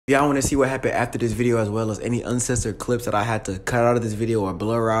y'all want to see what happened after this video, as well as any uncensored clips that I had to cut out of this video or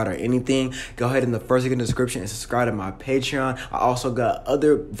blur out or anything, go ahead in the first link in the description and subscribe to my Patreon. I also got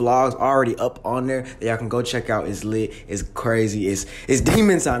other vlogs already up on there that y'all can go check out. It's lit, it's crazy, it's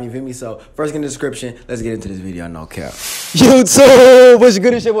demon time, you feel me? So first link in the description. Let's get into this video, no cap. YouTube, what's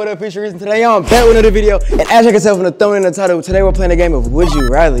good? It's your boy TheOfficialRese. Today I'm back with another video, and as you can tell from the thumbnail in the title, today we're playing a game of Would You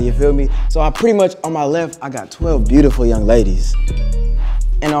Rather, you feel me? So I pretty much, on my left, I got 12 beautiful young ladies.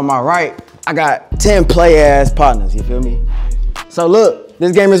 And on my right, I got 10 play-ass partners, you feel me? So look,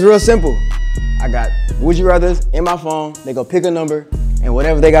 this game is real simple. I got Would You Rathers in my phone. They go pick a number, and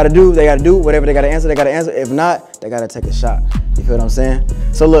whatever they gotta do, they gotta do. Whatever they gotta answer, they gotta answer. If not, they gotta take a shot. You feel what I'm saying?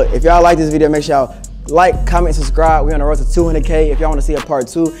 So look, if y'all like this video, make sure y'all like, comment, subscribe. We're on the road to 200K. If y'all wanna see a part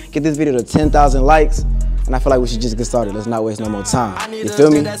 2, get this video to 10,000 likes. And I feel like we should just get started. Let's not waste no more time. You feel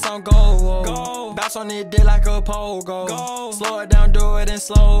me? Bounce on it like a pogo. Slow it down, do it in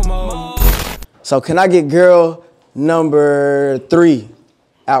slow-mo. So can I get girl number 3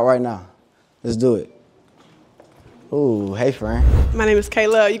 out right now? Let's do it. Ooh, hey friend. My name is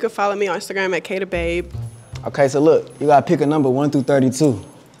Kayla. You can follow me on Instagram at KaylaBabe. Okay, so look, you gotta pick a number 1 through 32.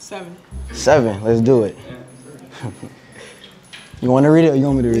 7. 7, let's do it. You wanna read it or you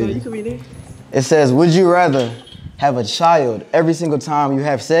want me to read it? No, you can read it. It says, would you rather have a child every single time you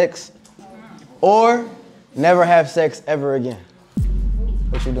have sex, or never have sex ever again?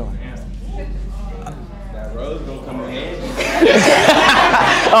 What you doing? That rose gonna come in handy.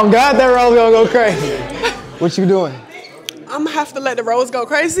 Oh God, that rose gonna go crazy. What you doing? I'm gonna have to let the rose go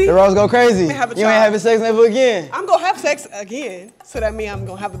crazy. The rose go crazy? You ain't having sex never again? I'm gonna have sex again, so that means I'm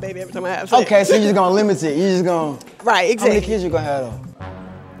gonna have a baby every time I have sex. Okay, so you're just gonna limit it. You're just gonna... Right, exactly. How many kids you gonna have though?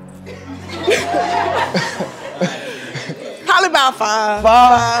 Probably about 5.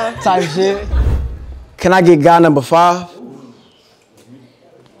 5 type shit. Can I get guy number 5?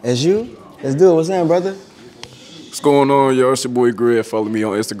 As you? Let's do it. What's up, brother? What's going on, y'all? It's your boy Greg. Follow me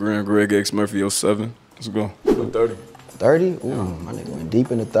on Instagram, Greg X Murphy 07. Let's go. 30. 30? Ooh, my nigga went deep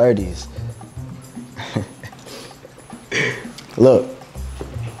in the 30s. Look,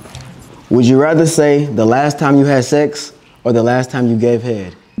 would you rather say the last time you had sex or the last time you gave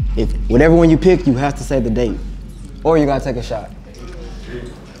head? If whatever one you pick, you have to say the date, or you gotta take a shot.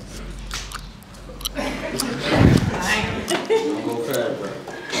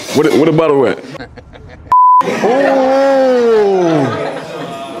 What a bottle at? Ooh.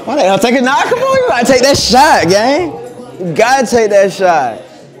 Why the hell take it now? Come on, you gotta take that shot, gang. You gotta take that shot.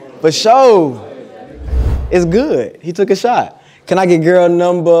 For sure. It's good. He took a shot. Can I get girl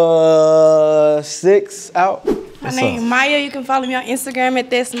number 6 out? My name is Maya. You can follow me on Instagram at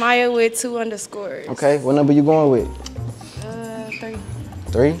ThisMaya with 2 underscores. Okay, what number you going with? 3.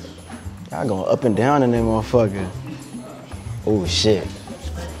 3? Y'all going up and down in that motherfucker. Oh shit.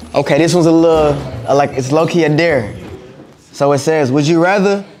 Okay, this one's a little, like, it's low-key a dare. So it says, would you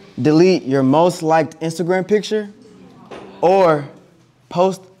rather delete your most liked Instagram picture or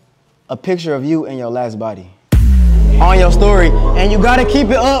post a picture of you in your last body on your story? And you gotta keep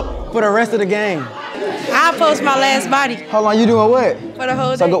it up for the rest of the game. I'll post my last body. Hold on, you doing what? For the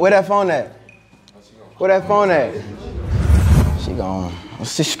whole day. So go, where that phone at? Where that phone at? She gone.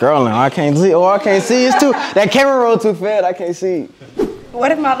 She's scrolling. I can't see. Oh, I can't see. It's too. That camera roll too fast. I can't see.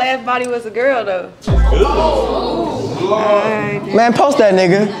 What if my last body was a girl though? Man, post that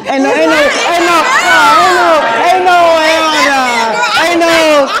nigga. Ain't no.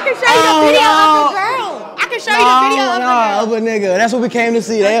 I can show you the video of the girl. I can show you the video of the girl. Of a nigga. That's what we came to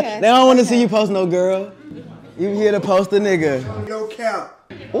see. They don't want to see you post no girl. You here to post a nigga. No count.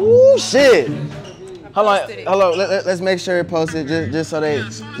 Ooh, shit. Hold on. Let's make sure it posted just so they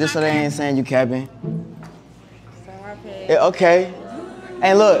ain't saying you capping. Yeah, okay.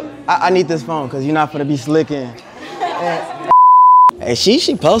 Hey, look, I need this phone because you're not gonna be slicking. Hey,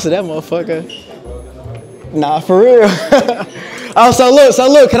 she posted that motherfucker. Nah, for real. Oh, so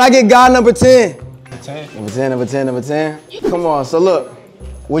look, can I get guy number 10? 10. Number 10. Come on, so look.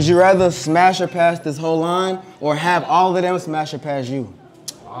 Would you rather smash her past this whole line or have all of them smash her past you?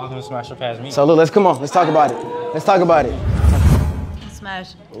 All of them smash her past me. So look, let's talk about it.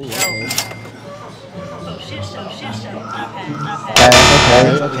 Smash. Ooh, Shit show.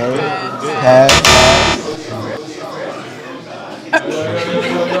 Okay. Pass.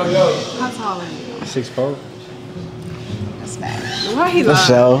 How tall are you? 6'4". Why he lied?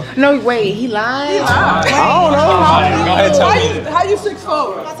 Show. No, wait, he lied? I don't know. Go ahead, tell me. How you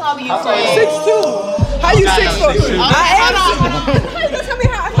 6'4"? How tall are you? 6'2". How you 6'4"? I am. How you gonna tell me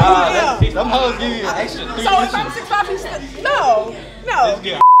how I am? Some hoes give you an extra 3 So if I'm 6'5", he's no.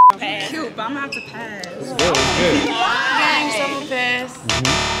 Cute, but I'm gonna have to pass. It's good. Gang, someone pass.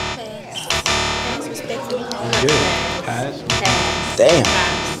 good. Pass. Damn.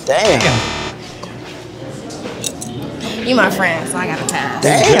 You my friend, so I gotta pass.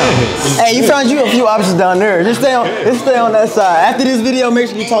 Damn. Hey, you found you a few options down there. Just stay on that side. After this video, make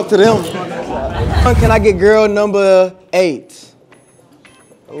sure you talk to them. Can I get girl number 8?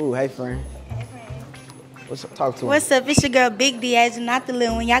 Ooh, hey friend. Talk to him. What's up? It's your girl Big DH, not the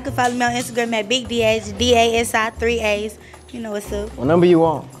little one. Y'all can follow me on Instagram at Big DH, DASI 3 A's. You know what's up. What number you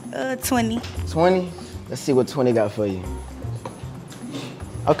want? 20. 20? Let's see what 20 got for you.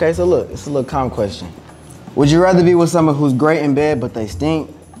 Okay, so look, it's a little calm question. Would you rather be with someone who's great in bed but they stink,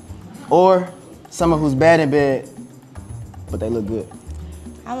 or someone who's bad in bed but they look good?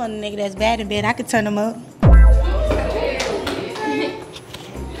 I want a nigga that's bad in bed. I could turn him up.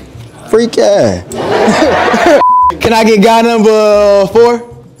 Freak ass. Can I get guy number 4?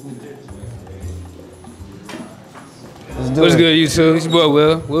 What's good, YouTube? It's your boy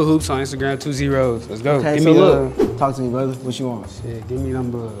Will Hoops on Instagram, 2 zeros. Let's go. Okay, give so me look, talk to me, brother. What you want? Shit, give me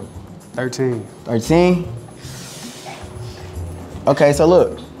number 13. 13? Okay, so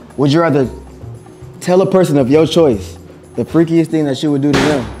look, would you rather tell a person of your choice the freakiest thing that you would do to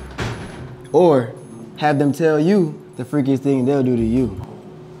them, or have them tell you the freakiest thing they'll do to you?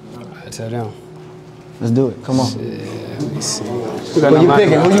 I tell them. Let's do it. Come on. Shit, let me see. Who you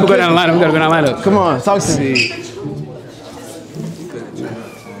picking? Who you go down the lineup? We gotta go down the lineup. Come on, talk to me.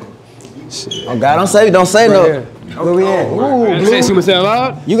 Oh God, don't say no. Where we at? Ooh, Blue. Say myself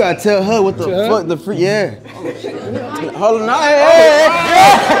out. You gotta tell her what the fuck the freak. Yeah. Hold on. Hey.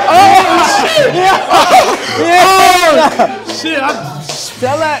 Shit.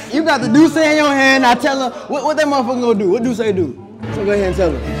 Tell her you got the Deuce in your hand. Now tell her what that motherfucker gonna do. What Deuce do? So go ahead and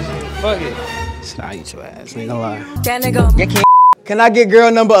tell her. Fuck it. Shit, I eat your ass. Ain't gonna lie. That nigga. Can I get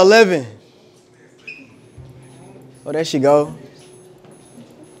girl number 11? Oh, there she go.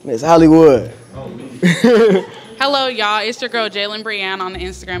 Miss Hollywood. Hello, y'all. It's your girl, Jalen Brianne, on the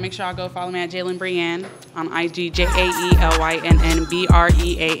Instagram. Make sure y'all go follow me at Jalen Brianne on IG,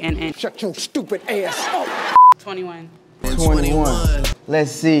 JAELYNNBREANN. Shut your stupid ass up. 21. 21.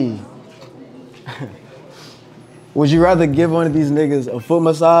 Let's see. Would you rather give one of these niggas a foot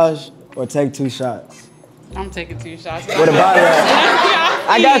massage or take 2 shots? I'm taking 2 shots. What about that?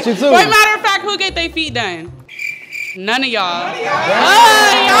 I got you too. Wait, matter of fact, who get their feet done? None of y'all.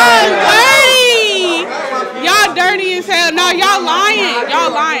 Y'all dirty as hell. No, y'all lying.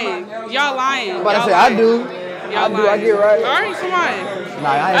 Y'all lying. I'm about to say, I do. I get right. All right, come on.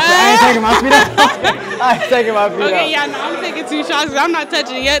 Nah, I ain't taking my feet out. I ain't taking my feet out. Okay, yeah, no, I'm taking 2 shots because I'm not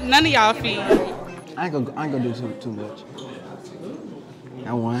touching yet none of y'all feet. I ain't gonna do too much.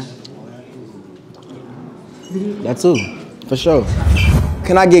 That 1. That 2, for sure.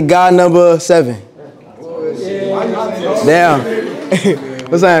 Can I get guy number 7? Damn.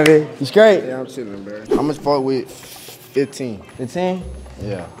 What's up, man? You straight? Yeah, I'm chilling, bro. I'm gonna fuck with 15. 15?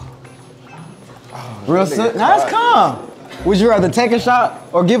 Yeah. Real soon? Nah, it's calm. Would you rather take a shot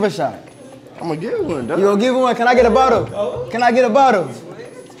or give a shot? I'm gonna give one, dog. You gonna give one? Can I get a bottle? Can I get a bottle?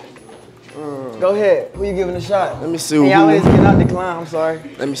 Go ahead. Who you giving a shot? Let me see and who. y'all ladies cannot decline. I'm sorry.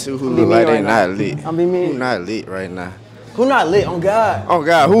 Let me see who look like they not lit. I'm be mean. Who not lit right now? Who not lit? On God. Oh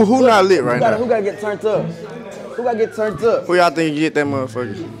God, who not lit right now? Who gotta get turned up? Who gotta get turned up? Who y'all think get that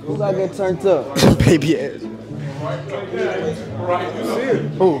motherfucker? Who gotta get turned up? Baby ass.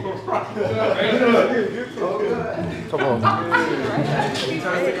 Who? Come on.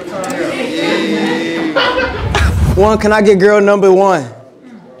 1, can I get girl number 1?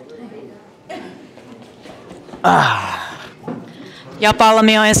 Y'all follow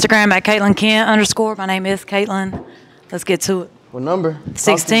me on Instagram at CaitlinKent_. My name is Caitlin. Let's get to it. What number?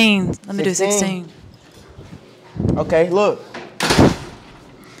 16. Let me do 16. Okay, look.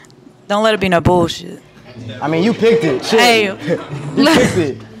 Don't let it be no bullshit. I mean, you picked it. Shit. Hey. You picked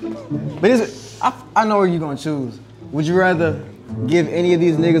it. But I know where you're gonna choose. Would you rather give any of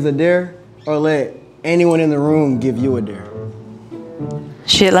these niggas a dare or let anyone in the room give you a dare?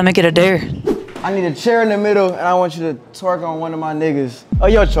 Shit, let me get a dare. I need a chair in the middle and I want you to twerk on one of my niggas. Oh,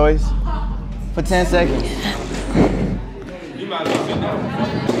 your choice. For 10 seconds.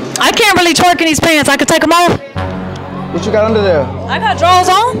 I can't really twerk in these pants. I could take them off. What you got under there? I got drawers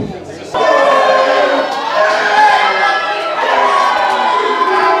on.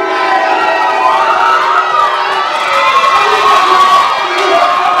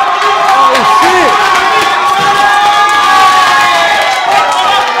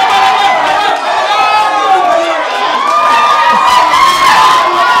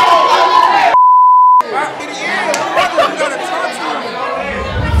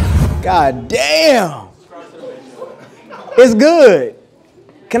 God damn. It's good.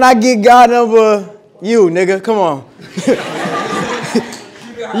 Can I get guy number You, nigga, come on.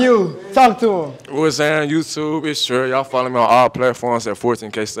 You, talk to him. What's on YouTube? It's sure. Y'all follow me on all platforms at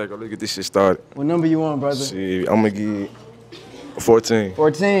 14K Stack. Let's get this shit started. What number you want, brother? Shit, I'm gonna get 14.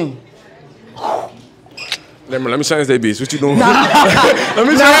 14. Let me change that bitch. What you doing? Let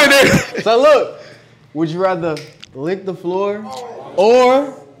me change that. So look, would you rather lick the floor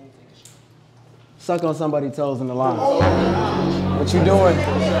or suck on somebody's toes in the line? What you doing?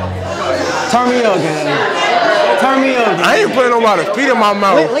 Turn me up, gang. Turn me up. I ain't putting nobody's feet in my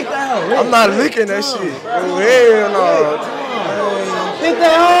mouth. Lick that hoe. I'm not licking that shit. Oh, hell no. Lick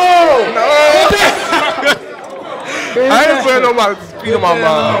that hoe. I ain't putting nobody's feet in my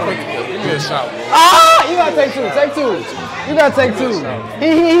mouth. Give me a shot, bro. Ah! You gotta take two. Take two. You gotta take two.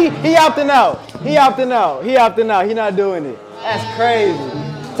 He opting out. He opting out. He opting out. He not doing it. That's crazy.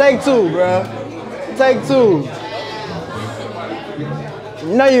 Take two, bro. Take two.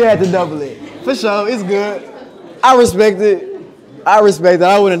 You know you had to double it. For sure. It's good. I respect it. I respect it.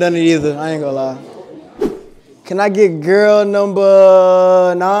 I wouldn't have done it either. I ain't gonna lie. Can I get girl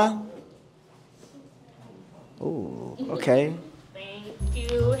number 9? Ooh, okay.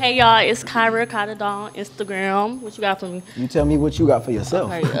 Hey y'all, it's Kyra Kata on Instagram. What you got for me? You tell me what you got for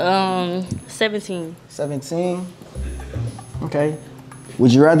yourself. Okay, 17. 17. Okay.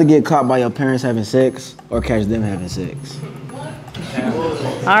 Would you rather get caught by your parents having sex or catch them having sex?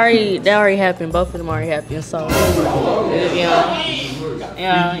 That already happened. Both of them already happened. So, yeah.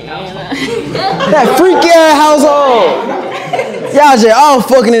 That freaky ass household. Y'all just all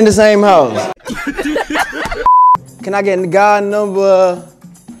fucking in the same house. Can I get guy number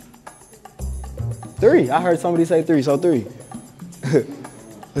 3? I heard somebody say 3, so 3.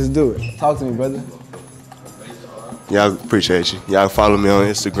 Let's do it. Talk to me, brother. Y'all appreciate you. Y'all follow me on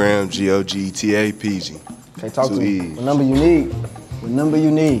Instagram, GOGTAPG. Okay, talk to me. What number you need? What number you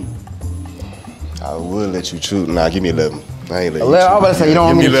need? I would let you choose. Nah, give me 11. I ain't let 11? you choose. I was about to say, you don't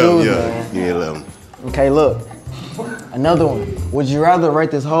want me to choose, yeah. man. Give me 11. Okay, look. Another one. Would you rather rate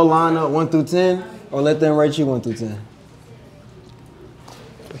this whole lineup 1 through 10 or let them rate you 1 through 10?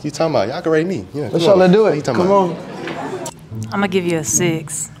 What you talking about? Y'all can rate me. Yeah, let's show, let's do it. Come on. I'm gonna give you a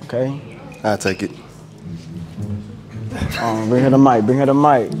 6. Okay. I'll take it. Bring her the mic. Bring her the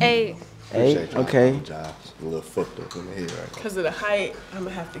mic. 8. 8. Okay. A little fucked up in the head right now. Because of the height, I'm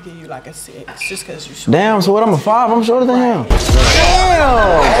going to have to give you like a 6, just because you're short. Damn, so what, I'm a 5? I'm shorter than him.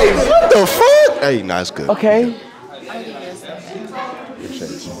 Damn! Hey, what the fuck? Hey, nah, it's good. Okay. I'll give you a 7.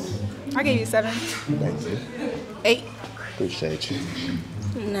 Appreciate you. I'll give you a 7. Thank you. 8. Appreciate you.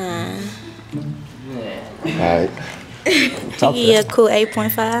 9. All right. Yeah, cool.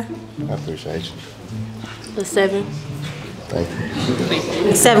 8.5. I appreciate you. A 7. Thank you.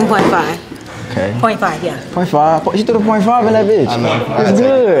 7.5. Okay. 0.5, yeah. 0.5. She threw the 0.5 in that bitch. I know. It's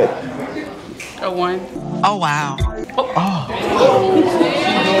good. A 1. Oh, wow.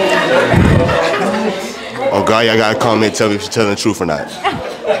 Oh, God, y'all gotta comment and tell me if she's telling the truth or not.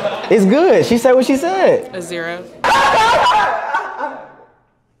 It's good. She said what she said. A 0.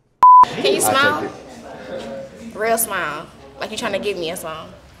 Can you smile? Real smile. Like you're trying to give me a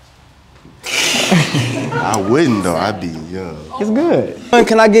song. I wouldn't, though. I'd be young. It's good.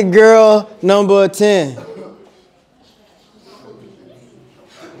 Can I get girl number 10?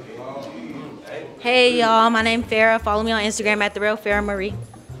 Hey, y'all. My name's Farrah. Follow me on Instagram at @TheRealFarrahMarie.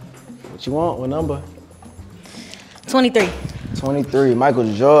 What you want? What number? 23. 23.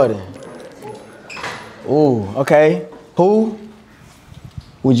 Michael Jordan. Ooh, okay. Who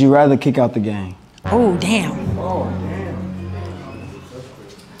would you rather kick out the game? Oh, damn.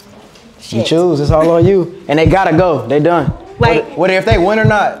 You choose. It's all on you. And they gotta go. They done. Wait. Whether if they win or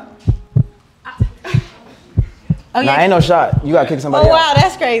not. Oh, Nah, ain't no shot. You gotta kick somebody Oh, out. wow.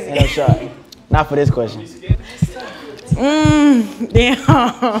 That's crazy. Ain't no shot. Not for this question. Damn.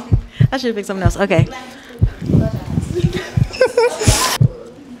 I should have picked something else. Okay.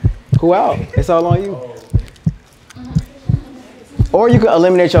 Who out? It's all on you. Or you could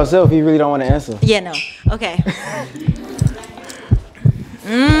eliminate yourself if you really don't want to answer. Yeah, no. Okay.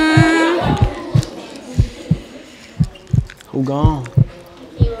 Who gone?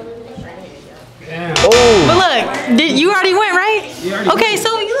 Oh. But look, you already went, right? Okay,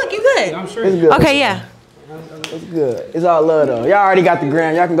 so you good. I'm sure. It's good. Okay, yeah. It's good. It's all love though. Y'all already got the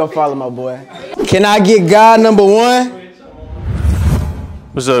gram. Y'all can go follow my boy. Can I get guy number 1?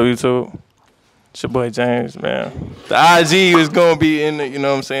 What's up, YouTube? It's your boy James, man. The IG is gonna be in the, you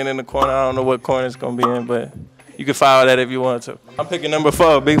know what I'm saying, in the corner. I don't know what corner it's gonna be in, but you can follow that if you want to. I'm picking number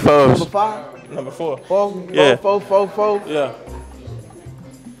 4, big 4s. Number 5? Number 4. 4? Yeah. 4?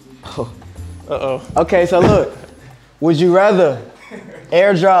 Yeah. Okay, so look. Would you rather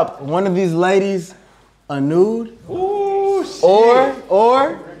airdrop one of these ladies a nude, Ooh, shit.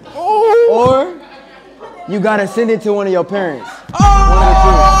 or you gotta send it to one of your parents.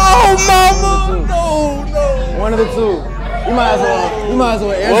 Oh, mama! No. One of the two. You might as well. You might as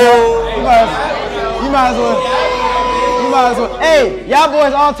well. Hey, y'all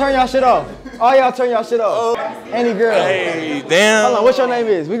boys, all turn y'all shit off. All y'all turn y'all shit off. Any girl. Hey, damn. Hold on, what's your name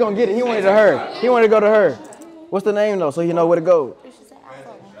is? We gonna get it. He wanted to her. He wanted to go to her. What's the name though, so you know where to go?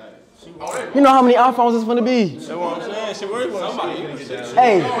 You know how many iPhones it's gonna be? That's what I'm saying. She worried about something.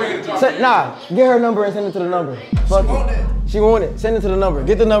 Hey, get her number and send it to the number. Fuck it. She want it. Send it to the number.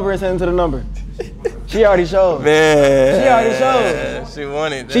 Get the number and send it to the number. She already showed. Man. She already showed. She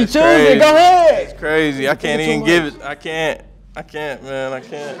wanted. She choose it. Go ahead. It's crazy. I can't even give it. I can't, man. I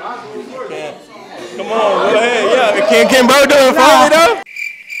can't. Come on, go ahead. Yeah, can bro do it for me though?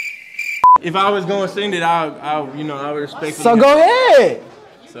 If I was gonna send it, I would respect it. So go ahead.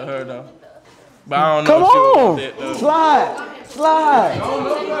 To her though. But I don't know. Come if she on. wants it, though.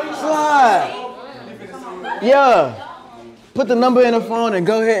 Slide. Yeah. Put the number in the phone and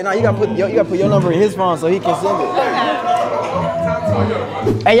go ahead. Now you gotta put your number in his phone so he can send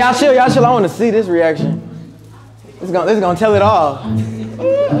it. Hey, y'all chill. I want to see this reaction. This is gonna tell it all.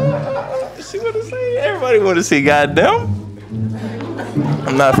 She want to see. Everybody want to see. Goddamn.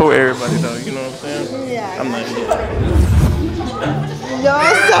 I'm not for everybody though. You know what I'm saying? Yeah. I'm not. Y'all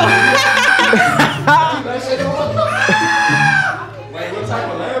so. Wait, what type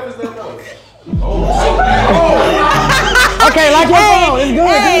of laugh is that though? Okay, like your phone. It's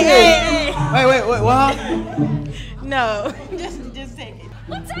good. Hey. Wait, what? No, just take it.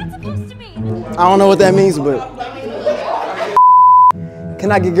 What's that supposed to mean? I don't know what that means, but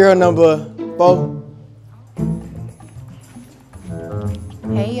can I get girl number 4?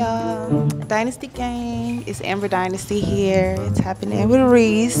 Hey y'all, Dynasty Gang. It's Amber Dynasty here. It's happening with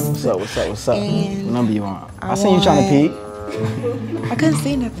Reese. What's up? And What number you want? I seen you trying to peek. I couldn't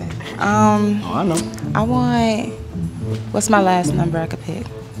see nothing. Oh, I know. I want. What's my last number I could pick?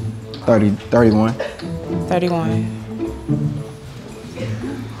 31. 31.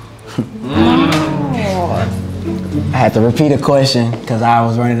 I had to repeat a question because I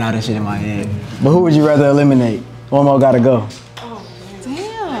was running out of shit in my head. But who would you rather eliminate? One more gotta go.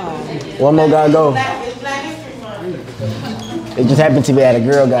 Damn. One more gotta go. It just happened to be that a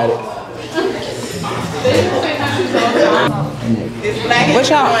girl got it. What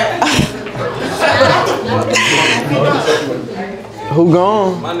y'all? Who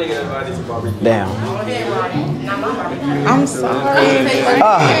gone? My nigga invited to barbecue. Damn. I'm sorry.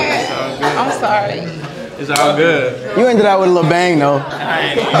 I'm sorry. It's all good. You ended out with a little bang though.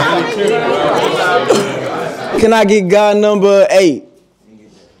 Can I get guy number 8?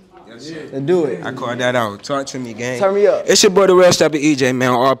 Let's do it. I called that out. Talk to me, gang. Turn me up. It's your boy, the real step of EJ, man,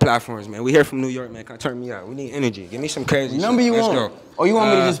 on all platforms, man. We here from New York, man. Come turn me up. We need energy. Give me some crazy shit. Number you Let's want? go. Or you want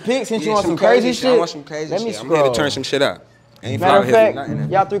me to just pick since you yeah, want some crazy shit? I want some crazy Let me shit. I'm scroll. here to turn some shit up. Matter of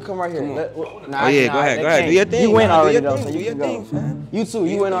fact, y'all three come right here. Oh yeah, go ahead. Do your thing. You win man. already Do your though, so thing. you Do your can thing, go. fam. You too,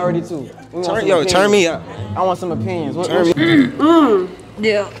 you win already too. Turn me up. I want some opinions. Turn me.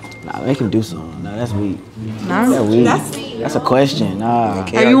 Yeah. Nah, make him do something. Nah, that's weak. Nah, That's weak. that's- That's a question. Nah.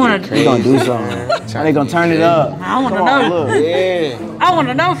 Okay, you wanna- We gonna do something. Now they gonna turn it up. I want to Come on, know. look. Yeah. I want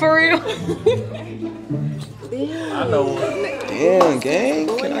to know for real. I know. Damn, gang.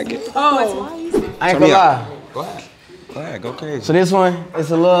 Can I get? I ain't Turn gonna me up. lie. Go ahead. Go ahead. Go crazy. So this one,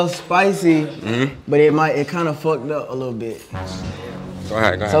 it's a little spicy, but it kind of fucked up a little bit. Go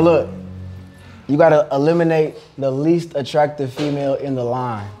ahead. Go ahead. So look, you gotta eliminate the least attractive female in the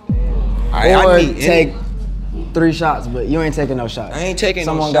line. Or take 3 shots, but you ain't taking no shots. I ain't taking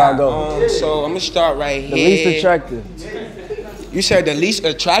Someone no shot. gotta go. So I'm gonna start right The here. least attractive. You said the least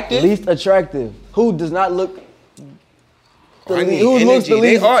attractive? Least attractive. Who does not look? I need Who looks the energy.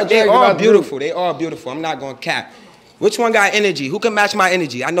 least They attractive all out the beautiful. group? They all beautiful. I'm not gonna cap. Which one got energy? Who can match my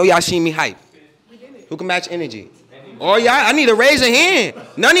energy? I know y'all seen me hype. Who can match energy? Oh y'all, I need to raise a hand.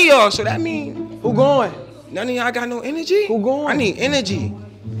 None of y'all. So that mean who going? None of y'all got no energy. Who going? I need energy.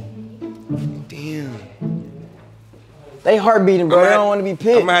 Damn. They heart beating, bro. They don't want to be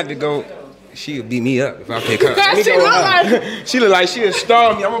picked. I'm gonna have to go. She'll beat me up if I pick her. Let me She go look with her. like- She look like she'll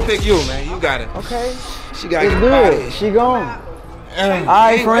starve me. I'm gonna pick you, man. You got it. Okay. She got It's it. good. She gone. All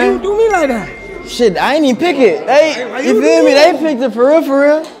right, Hey, friend. why you do me like that? Shit, I ain't even pick it. Hey, you feel me? They picked it for real, for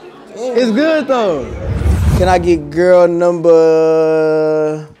real. It's good though. Can I get girl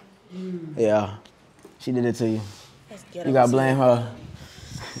number? Yeah, she did it to you. You gotta blame her.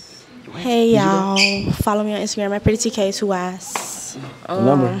 Hey y'all, follow me on Instagram at PrettyTK2Eyes. What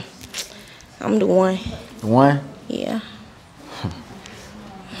number? I'm the one. The one? Yeah.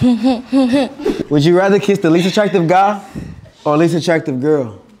 Would you rather kiss the least attractive guy or least attractive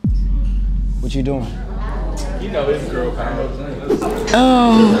girl? What you doing? You know this girl power.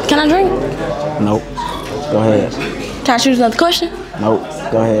 Can I drink? Nope. Go ahead. Can I choose another question? Nope.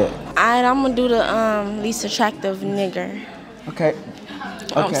 Go ahead. Alright, I'm gonna do the least attractive nigger. Okay.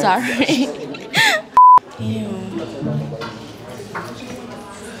 Oh, I'm sorry.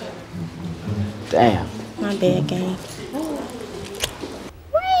 Damn. My bad, gang.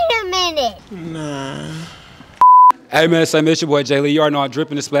 Wait a minute. Nah. Hey man, so it's your boy Jay Lee. You already know I'm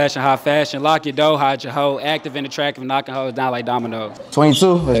dripping and splashing high fashion. Lock your dough, hide your hoe, active and attractive, knocking hoes down like dominoes. 22?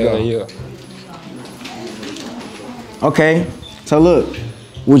 Let's go. Yeah. Okay, so look.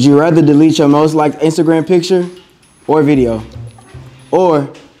 Would you rather delete your most liked Instagram picture or video? Or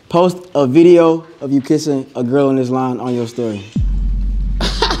post a video of you kissing a girl in this line on your story?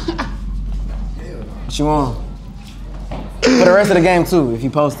 What you want? For the rest of the game too, if you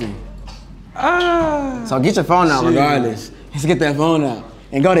posting. So get your phone out regardless. Let's get that phone out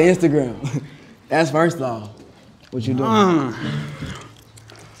and go to Instagram. That's first off. What you doing?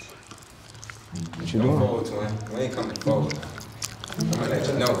 What you doing? We ain't coming forward. I'm gonna let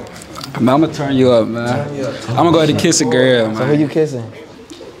you know. I'm gonna turn you up, man. I'm gonna go ahead and kiss a girl, man. So who you kissing?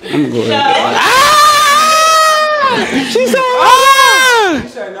 I'm gonna go ahead. She said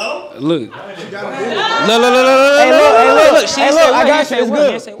Look. Look. Hey, look. Hey, look. I got you.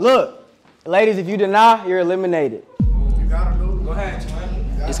 It's good. Look. Ladies, if you deny, you're eliminated. Go ahead,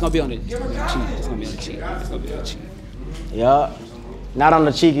 it's gonna be on the cheek. It's gonna be on the cheek. It's gonna be on the cheek. Yup. Not on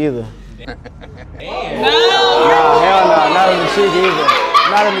the cheek either. No. Hell no. Not on the cheek either.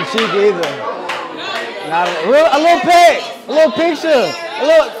 Not on the cheek either. Not a little peck. A little picture. A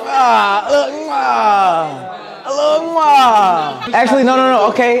little Actually, no.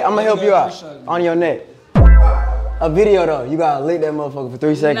 Okay, I'm gonna help you out. On your neck. A video though, you gotta lick that motherfucker for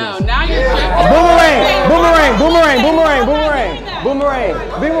 3 seconds. No, now you're Boomerang,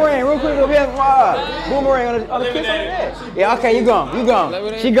 real quick, boomerang on the kiss on the neck. Yeah, okay, you gone.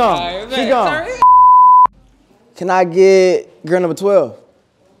 She gone. Can I get girl number 12?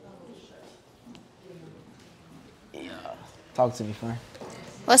 Yeah. Talk to me, friend.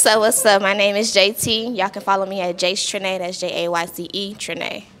 What's up? My name is JT. Y'all can follow me at Jace Trinae. That's Jayce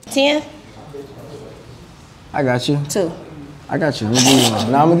Trinae. 10? I got you. 2. I got you. I'm gonna give you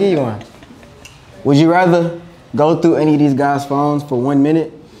one. Now I'm gonna give you one. Would you rather go through any of these guys' phones for 1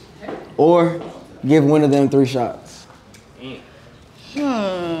 minute or give one of them 3 shots? I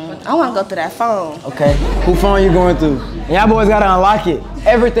wanna go through that phone. Okay. Who phone you going through? And y'all boys gotta unlock it.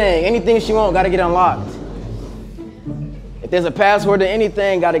 Everything, anything she want, gotta get unlocked. If there's a password to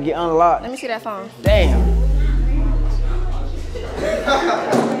anything, gotta get unlocked. Let me see that phone. Damn.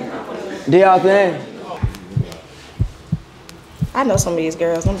 Do y'all think? I know some of these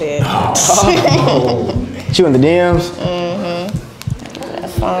girls. I'm dead. She in the DMs? That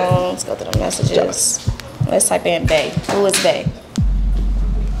phone. Let's go through the messages. Let's type in Bay. Who is Bay?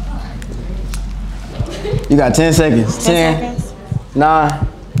 You got 10 seconds. 10, 9,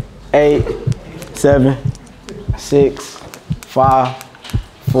 8, 7, 6, 5,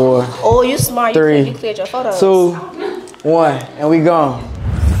 4. Oh, you smart. 3, you cleared your photos. 2, 1, and we gone.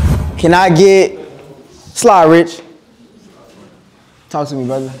 Can I get Sly Rich? Talk to me,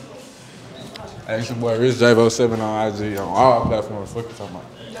 brother. Hey, it's your boy Rich J7 on IG on all platforms. Fuck you talking about?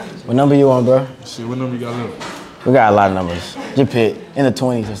 What number you on, bro? Shit, what number you got left? We got a lot of numbers. Just pick in the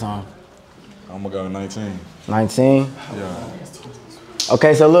 20s or something. I'm gonna go 19. 19? Yeah.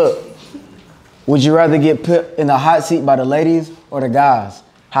 Okay, so look. Would you rather get put in the hot seat by the ladies or the guys?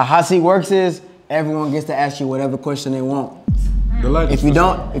 How hot seat works is everyone gets to ask you whatever question they want. The ladies. If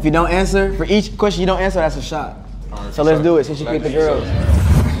you don't answer, for each question you don't answer, that's a shot. Right, so let's do it since you picked the girls.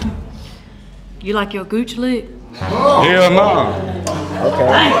 You like your gooch lick? Hell no.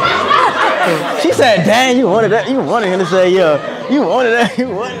 Okay. She said, dang, you wanted that. You wanted him to say, yeah. You wanted that.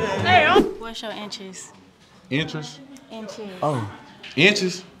 What's your inches? Inches? Inches. Oh.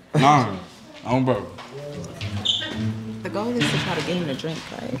 Inches? Nah. I'm broke. The goal is to try to get him to drink,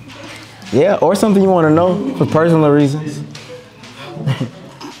 right? Yeah, or something you want to know for personal reasons.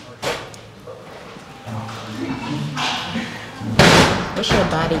 What's your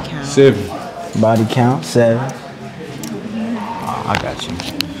body count? 7. Body count, 7. Oh, I got you.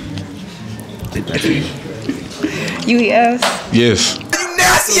 You eat ass? Yes. You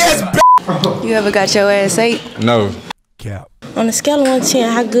nasty ass bitch! You ever got your ass ate? No. Cap. On a scale of 1 to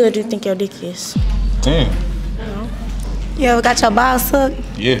 10, how good do you think your dick is? 10. You ever got your balls sucked?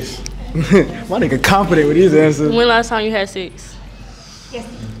 Yes. My nigga confident with these answers. When last time you had sex? I'm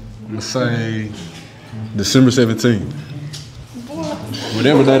gonna say December 17th.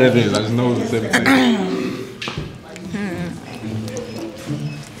 Whatever that it is, I just know it's 17.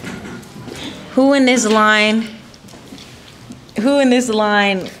 Who in this line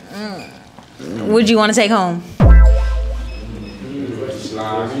would you want to take home?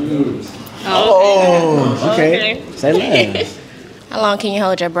 Oh, okay. Say less. How long can you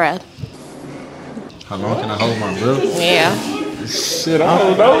hold your breath? How long can I hold my breath? Yeah. Shit, I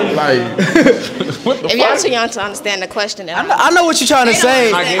don't know. Like, what the If y'all too young to understand the question, then I know what you're trying to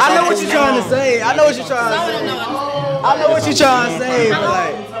say. I I know what you're trying to say. I know what you're trying to say. I know what you're trying to say, but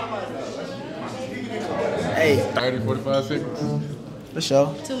like, hey, 30, 45 seconds. for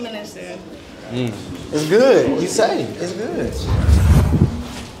sure. 2 minutes there. It's good. You say it's good.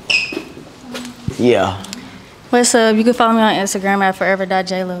 Yeah. What's up? You can follow me on Instagram at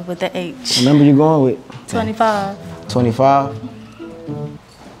forever.jayla with the H. What number you going with? 25. 25.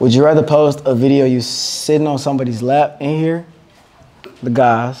 Would you rather post a video you sitting on somebody's lap in here, the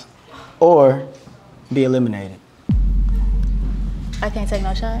guys, or be eliminated? I can't take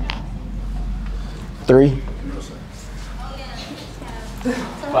no shot. 3.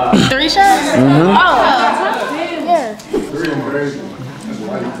 3 shots? Mhm. Oh, yeah.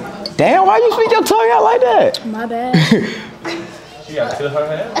 Damn, why you speak your tongue out like that? My bad. She got to kill her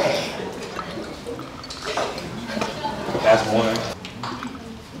head. That's one.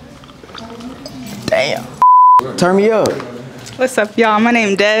 Damn. Turn me up. What's up, y'all? My name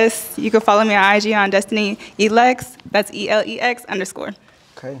is Des. You can follow me on IG on Destiny Elex. That's ELEX_.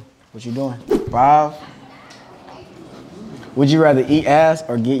 Okay, what you doing? 5. Would you rather eat ass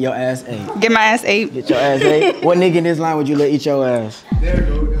or get your ass ate? Get my ass ate. Get your ass ate? What nigga in this line would you let eat your ass?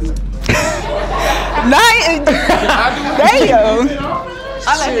 Damn.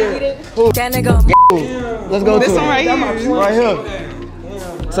 I let him eat it. Let's go This to one it. right here. Right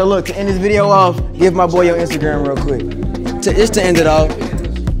here. So look, to end this video off, give my boy your Instagram real quick. Just to end it off.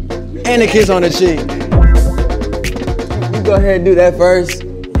 And a kiss on the cheek. You go ahead and do that first.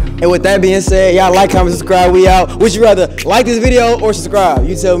 And with that being said, y'all like, comment, subscribe, we out. Would you rather like this video or subscribe?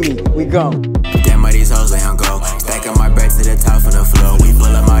 You tell me, we gone. Damn, these hoes lay on go. Stack up my bread to the top of the floor. We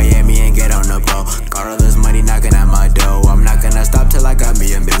pull up Miami and get on the boat. Got all this money knocking at my door. I'm not gonna stop till I got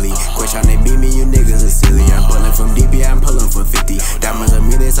me a Billy. Quit trying to beat me.